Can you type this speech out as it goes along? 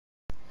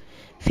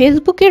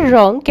ফেসবুকের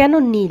রং কেন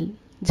নীল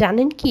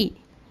জানেন কি?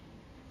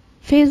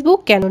 ফেসবুক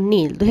কেন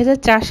নীল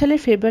 ২০০৪ সালের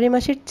ফেব্রুয়ারি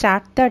মাসের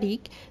 ৪ তারিখ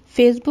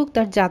ফেসবুক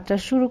তার যাত্রা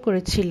শুরু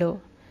করেছিল।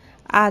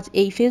 আজ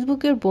এই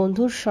ফেসবুকের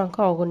বন্ধুর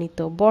সংখ্যা অগণিত।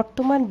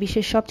 বর্তমান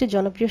বিশ্বের সবচেয়ে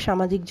জনপ্রিয়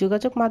সামাজিক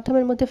যোগাযোগ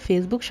মাধ্যমের মধ্যে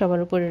ফেসবুক সবার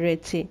উপরে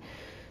রয়েছে।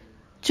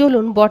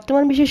 চলুন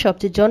বর্তমান বিশ্বের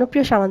সবচেয়ে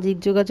জনপ্রিয় সামাজিক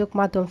যোগাযোগ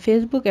মাধ্যম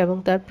ফেসবুক এবং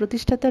তার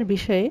প্রতিষ্ঠাতার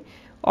বিষয়ে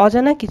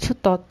অজানা কিছু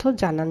তথ্য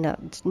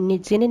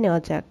জেনে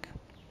নেওয়া যাক।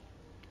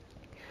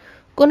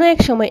 কোনো এক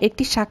সময়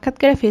একটি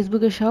সাক্ষাৎকারে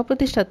ফেসবুকের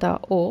সহ-প্রতিষ্ঠাতা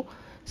ও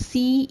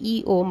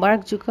সিইও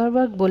মার্ক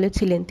জুকারবার্গ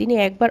বলেছিলেন তিনি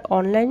একবার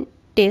অনলাইন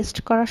টেস্ট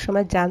করার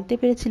সময় জানতে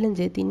পেরেছিলেন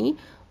যে তিনি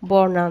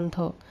বর্ণান্ধ।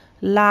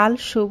 লাল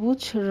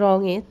সবুজ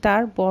রঙে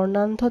তার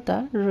বর্ণান্ধতা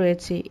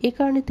রয়েছে, এ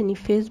কারণে তিনি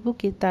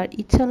ফেসবুকে তার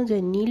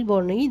ইচ্ছানুযায়ী নীল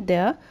বর্ণই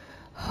দেওয়া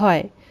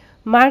হয়।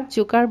 মার্ক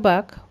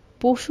জুকারবার্গ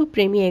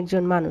পশুপ্রেমী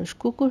একজন মানুষ।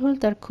 কুকুর হল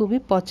তার খুবই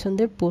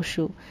পছন্দের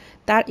পশু।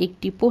 তার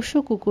একটি পোষ্য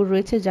কুকুর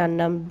রয়েছে যার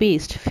নাম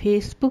বিস্ট।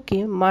 ফেসবুকে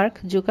মার্ক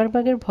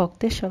জুকারবার্গের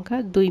ভক্তের সংখ্যা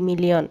 ২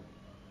 মিলিয়ন।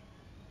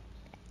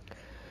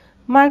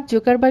 মার্ক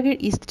জুকারবার্গের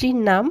স্ত্রীর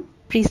নাম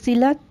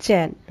প্রিসিলা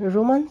চ্যান।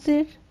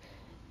 রোমান্সের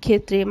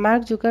ক্ষেত্রে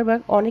মার্ক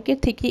জুকারবার্গ অনেকের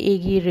থেকে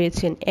এগিয়ে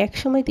রয়েছেন।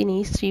 একসময় তিনি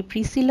স্ত্রী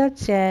প্রিসিলা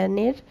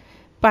চ্যানের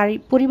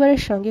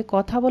পরিবারের সঙ্গে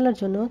কথা বলার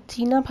জন্য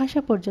চীনা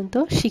ভাষা পর্যন্ত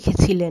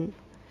শিখেছিলেন।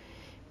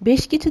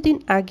 বেশ কিছুদিন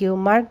আগেও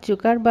মার্ক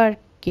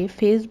জুকারবার্গকে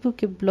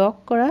ফেসবুকে ব্লক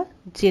করা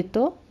যেত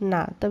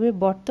না, তবে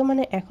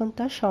বর্তমানে এখন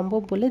তা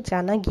সম্ভব বলে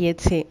জানা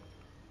গিয়েছে।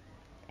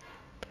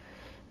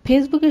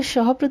 ফেসবুকের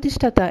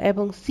সহ-প্রতিষ্ঠাতা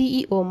এবং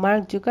সিইও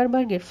মার্ক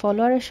জুকারবার্গের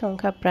ফলোয়ারের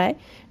সংখ্যা প্রায়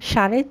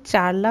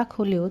 ৪.৫ লাখ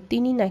হলেও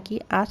তিনি নাকি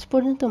আজ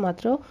পর্যন্ত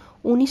মাত্র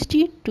 ১৯টি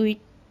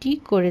টুইটই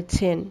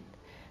করেছেন।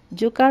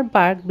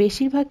 জুকারবার্গ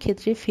বেশিরভাগ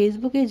ক্ষেত্রে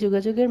ফেসবুকে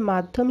যোগাযোগের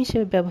মাধ্যম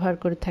হিসেবে ব্যবহার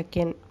করে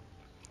থাকেন।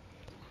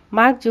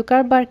 মার্ক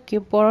জুকারবার্গকে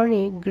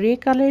পরনে গ্রে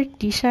কালারের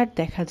টি-শার্ট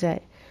দেখা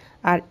যায়,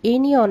 আর এ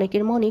নিয়ে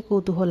অনেকের মনে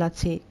কৌতূহল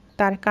আছে।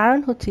 তার কারণ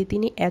হচ্ছে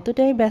তিনি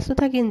এতটাই ব্যস্ত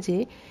থাকেন যে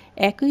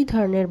একই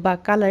ধরনের বা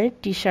কালারের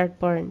টি-শার্ট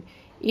পরেন।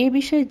 এ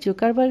বিষয়ে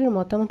জুকারবার্গের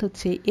মতামত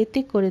হচ্ছে এতে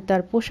করে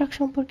তার পোশাক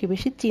সম্পর্কে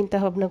বেশি চিন্তা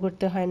ভাবনা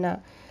করতে হয় না,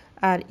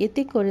 আর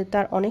এতে করে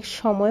তার অনেক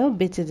সময়ও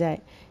বেঁচে যায়।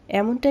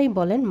 এমনটাই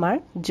বলেন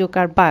মার্ক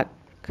জুকারবার্গ।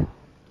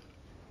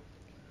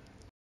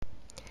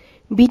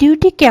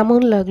 ভিডিওটি কেমন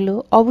লাগলো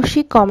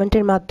অবশ্যই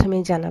কমেন্টের মাধ্যমে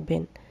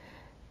জানাবেন,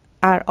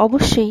 আর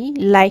অবশ্যই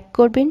লাইক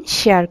করবেন,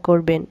 শেয়ার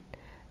করবেন।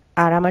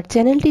 আর আমার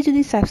চ্যানেলটি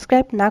যদি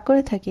সাবস্ক্রাইব না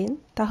করে থাকেন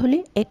তাহলে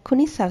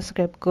এক্ষুনি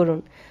সাবস্ক্রাইব করুন,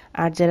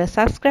 আর যারা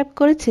সাবস্ক্রাইব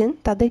করেছেন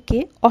তাদেরকে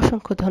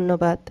অসংখ্য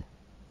ধন্যবাদ।